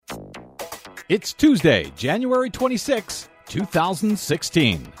It's Tuesday, January 26,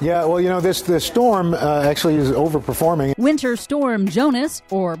 2016. Yeah, well, this storm actually is overperforming. Winter Storm Jonas,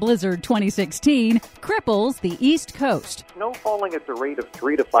 or Blizzard 2016, cripples the East Coast. Snow falling at the rate of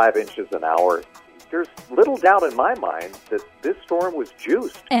 3 to 5 inches an hour. There's little doubt in my mind that this storm was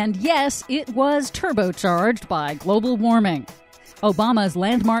juiced. And yes, it was turbocharged by global warming. Obama's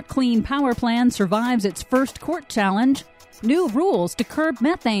landmark clean power plan survives its first court challenge. New rules to curb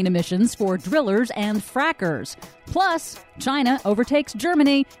methane emissions for drillers and frackers. Plus, China overtakes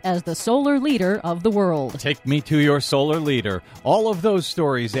Germany as the solar leader of the world. Take me to your solar leader. All of those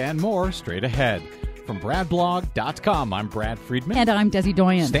stories and more straight ahead. From BradBlog.com, I'm Brad Friedman. And I'm Desi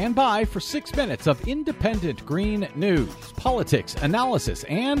Doyen. Stand by for 6 minutes of independent green news, politics, analysis,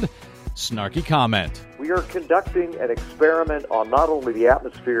 and snarky comment. We are conducting an experiment on not only the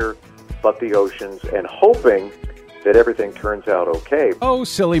atmosphere, but the oceans, and hoping that everything turns out okay. Oh,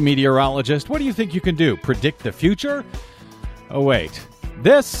 silly meteorologist, what do you think you can do? Predict the future? Oh, wait.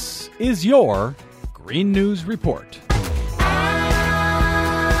 This is your Green News Report.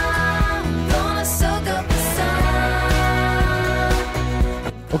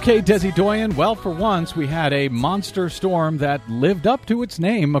 Okay, Desi Doyen, well, for once, we had a monster storm that lived up to its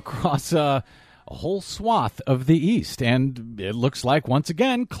name across a whole swath of the East, and it looks like, once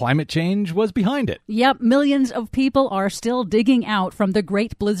again, climate change was behind it. Yep, millions of people are still digging out from the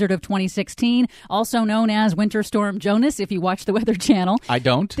Great Blizzard of 2016, also known as Winter Storm Jonas, if you watch the Weather Channel. I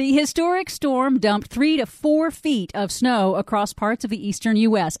don't. The historic storm dumped 3 to 4 feet of snow across parts of the eastern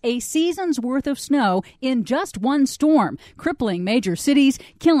U.S., a season's worth of snow in just one storm, crippling major cities,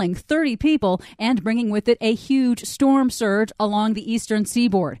 killing 30 people, and bringing with it a huge storm surge along the eastern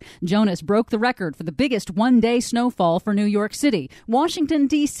seaboard. Jonas broke the record for the biggest one-day snowfall for New York City. Washington,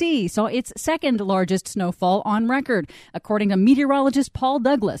 D.C. saw its second largest snowfall on record. According to meteorologist Paul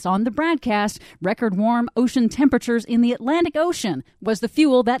Douglas on the broadcast, record warm ocean temperatures in the Atlantic Ocean was the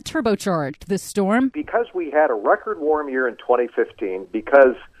fuel that turbocharged this storm. Because we had a record warm year in 2015,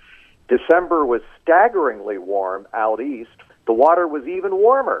 because December was staggeringly warm out east, the water was even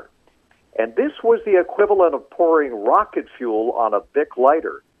warmer. And this was the equivalent of pouring rocket fuel on a Bic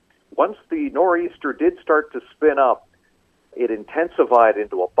lighter. Once the nor'easter did start to spin up, it intensified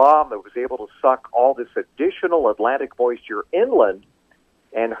into a bomb that was able to suck all this additional Atlantic moisture inland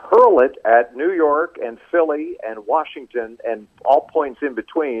and hurl it at New York and Philly and Washington and all points in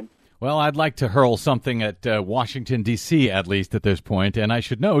between. Well, I'd like to hurl something at Washington, D.C., at least at this point. And I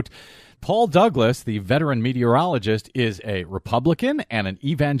should note, Paul Douglas, the veteran meteorologist, is a Republican and an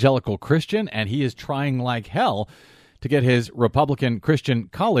evangelical Christian, and he is trying like hell to get his Republican Christian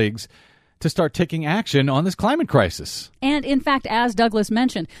colleagues to start taking action on this climate crisis. And in fact, as Douglas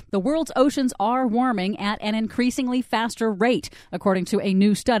mentioned, the world's oceans are warming at an increasingly faster rate, according to a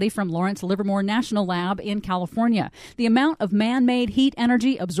new study from Lawrence Livermore National Lab in California. The amount of man-made heat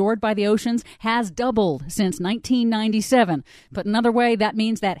energy absorbed by the oceans has doubled since 1997. Put another way, that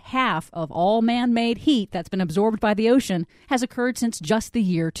means that half of all man-made heat that's been absorbed by the ocean has occurred since just the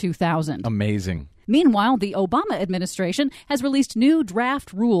year 2000. Amazing. Meanwhile, the Obama administration has released new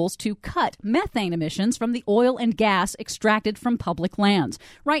draft rules to cut methane emissions from the oil and gas extracted from public lands.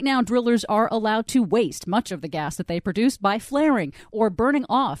 Right now, drillers are allowed to waste much of the gas that they produce by flaring or burning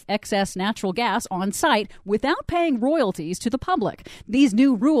off excess natural gas on site without paying royalties to the public. These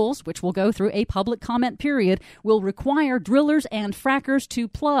new rules, which will go through a public comment period, will require drillers and frackers to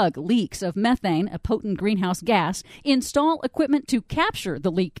plug leaks of methane, a potent greenhouse gas, install equipment to capture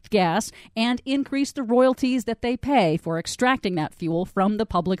the leaked gas, and increase the royalties that they pay for extracting that fuel from the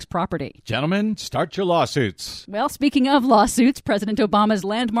public's property. Gentlemen, start your lawsuits. Well, speaking of lawsuits, President Obama's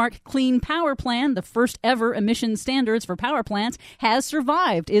landmark Clean Power Plan, the first ever emission standards for power plants, has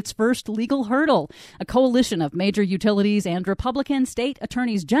survived its first legal hurdle. A coalition of major utilities and Republican state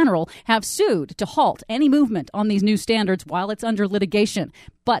attorneys general have sued to halt any movement on these new standards while it's under litigation.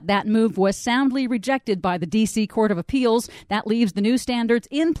 But that move was soundly rejected by the D.C. Court of Appeals. That leaves the new standards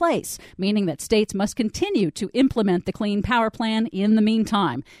in place, meaning that states must continue to implement the Clean Power Plan in the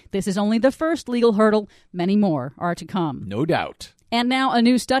meantime. This is only the first legal hurdle. Many more are to come. No doubt. And now a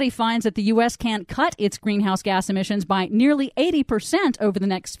new study finds that the U.S. can cut its greenhouse gas emissions by nearly 80% over the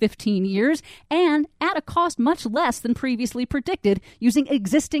next 15 years and at a cost much less than previously predicted using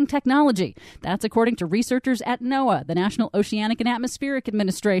existing technology. That's according to researchers at NOAA, the National Oceanic and Atmospheric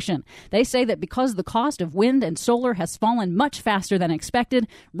Administration. They say that because the cost of wind and solar has fallen much faster than expected,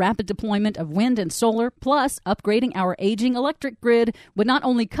 rapid deployment of wind and solar plus upgrading our aging electric grid would not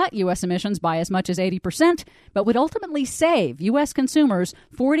only cut U.S. emissions by as much as 80%, but would ultimately save U.S. consumers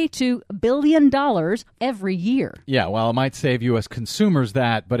 $42 billion every year. Yeah, well, it might save U.S. consumers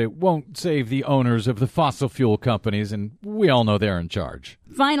that, but it won't save the owners of the fossil fuel companies, and we all know they're in charge.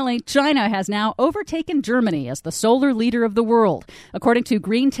 Finally, China has now overtaken Germany as the solar leader of the world. According to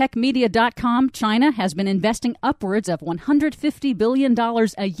GreenTechMedia.com, China has been investing upwards of $150 billion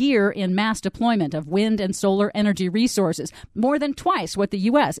a year in mass deployment of wind and solar energy resources, more than twice what the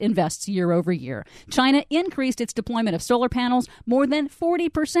U.S. invests year over year. China increased its deployment of solar panels more than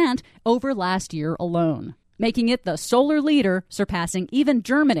 40% over last year alone, making it the solar leader, surpassing even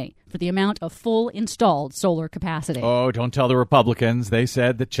Germany for the amount of full installed solar capacity. Oh, don't tell the Republicans. They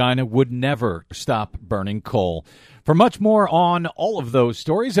said that China would never stop burning coal. For much more on all of those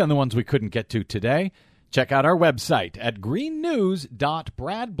stories and the ones we couldn't get to today, check out our website at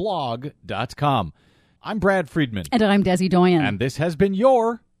greennews.bradblog.com. I'm Brad Friedman. And I'm Desi Doyen. And this has been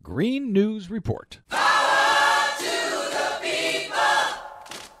your Green News Report.